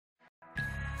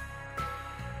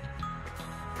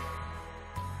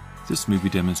This movie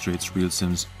demonstrates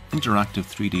RealSim's interactive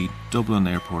 3D Dublin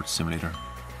Airport simulator.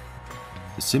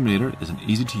 The simulator is an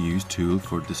easy-to-use tool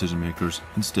for decision makers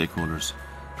and stakeholders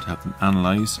to help them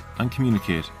analyse and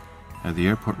communicate how the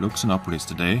airport looks and operates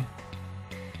today,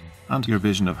 and your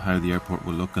vision of how the airport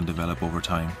will look and develop over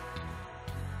time.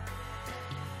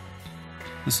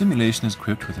 The simulation is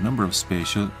equipped with a number of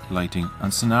spatial, lighting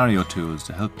and scenario tools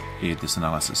to help aid this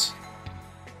analysis.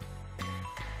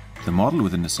 The model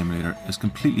within the simulator is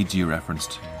completely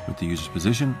georeferenced, with the user's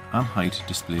position and height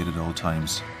displayed at all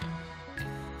times.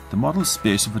 The model's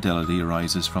spatial fidelity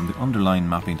arises from the underlying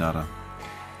mapping data,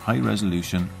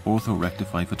 high-resolution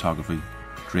ortho-rectify photography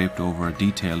draped over a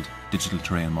detailed digital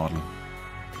terrain model.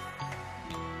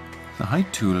 The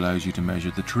height tool allows you to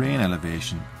measure the terrain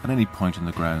elevation at any point on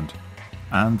the ground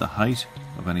and the height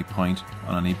of any point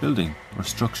on any building or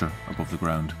structure above the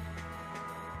ground.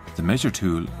 The measure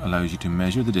tool allows you to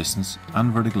measure the distance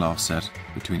and vertical offset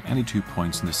between any 2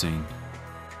 points in the scene.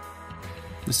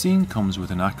 The scene comes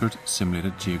with an accurate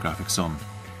simulated geographic sun.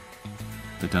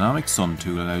 The dynamic sun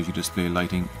tool allows you to display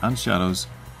lighting and shadows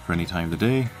for any time of the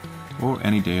day or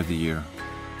any day of the year.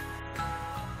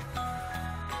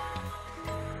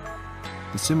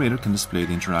 The simulator can display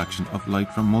the interaction of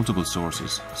light from multiple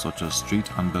sources, such as street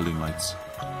and building lights.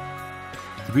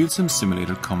 The RealSim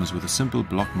simulator comes with a simple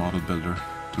block model builder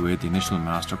to aid the initial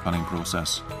master planning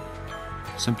process.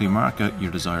 Simply mark out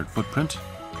your desired footprint,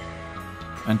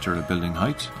 enter a building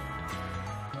height,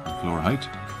 floor height,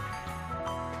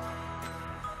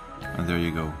 and there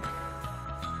you go.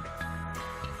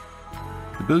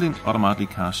 The building automatically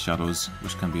casts shadows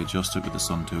which can be adjusted with the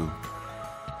sun tool.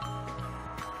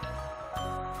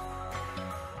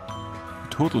 The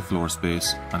total floor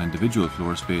space and individual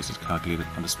floor space is calculated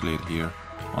and displayed here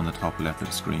on the top left of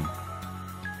the screen.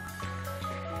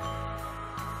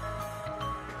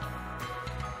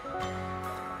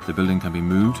 The building can be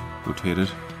moved, rotated,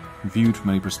 viewed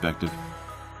from any perspective,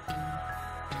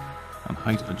 and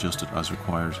height adjusted as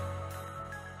required.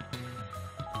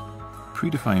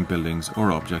 Predefined buildings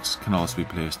or objects can also be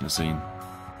placed in the scene.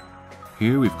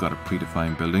 Here we've got a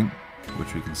predefined building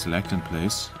which we can select and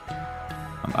place,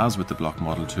 and as with the block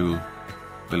model tool,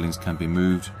 buildings can be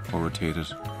moved or rotated.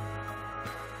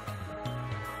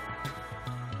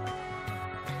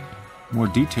 More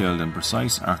detailed and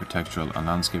precise architectural and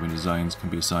landscaping designs can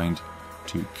be assigned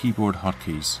to keyboard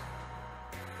hotkeys.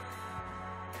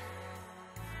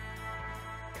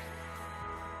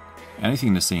 Anything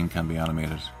in the scene can be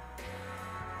animated.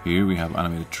 Here we have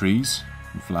animated trees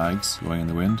and flags blowing in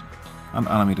the wind, and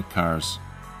animated cars.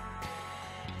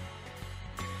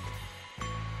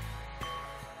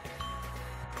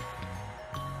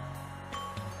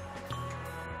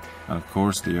 And of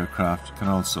course the aircraft can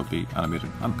also be animated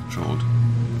and controlled.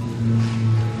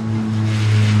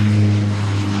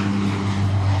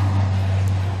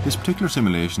 This particular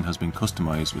simulation has been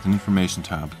customized with an information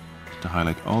tab to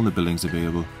highlight all the buildings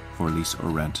available for lease or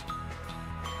rent.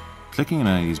 Clicking on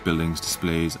any of these buildings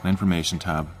displays an information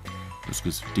tab which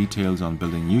gives details on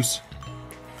building use,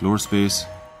 floor space,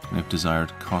 and if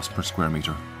desired, cost per square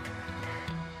metre.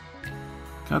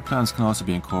 CAD plans can also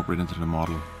be incorporated into the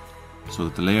model, so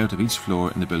that the layout of each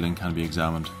floor in the building can be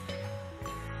examined.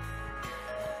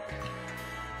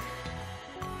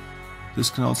 This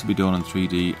can also be done in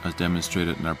 3D as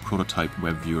demonstrated in our prototype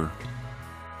web viewer.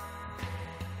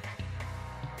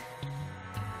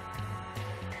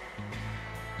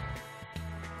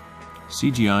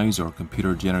 CGIs, or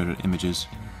computer generated images,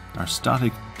 are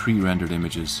static pre-rendered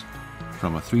images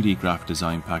from a 3D graphic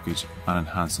design package and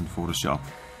enhanced in Photoshop.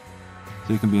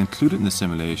 They can be included in the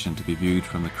simulation to be viewed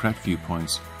from the correct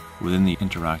viewpoints within the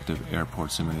interactive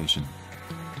airport simulation.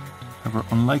 However,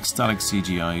 unlike static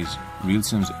CGIs,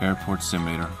 RealSim's airport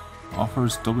simulator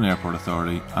offers Dublin Airport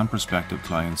Authority and prospective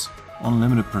clients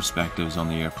unlimited perspectives on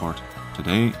the airport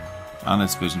today and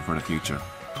its vision for the future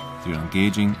through an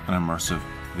engaging and immersive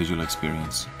visual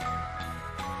experience.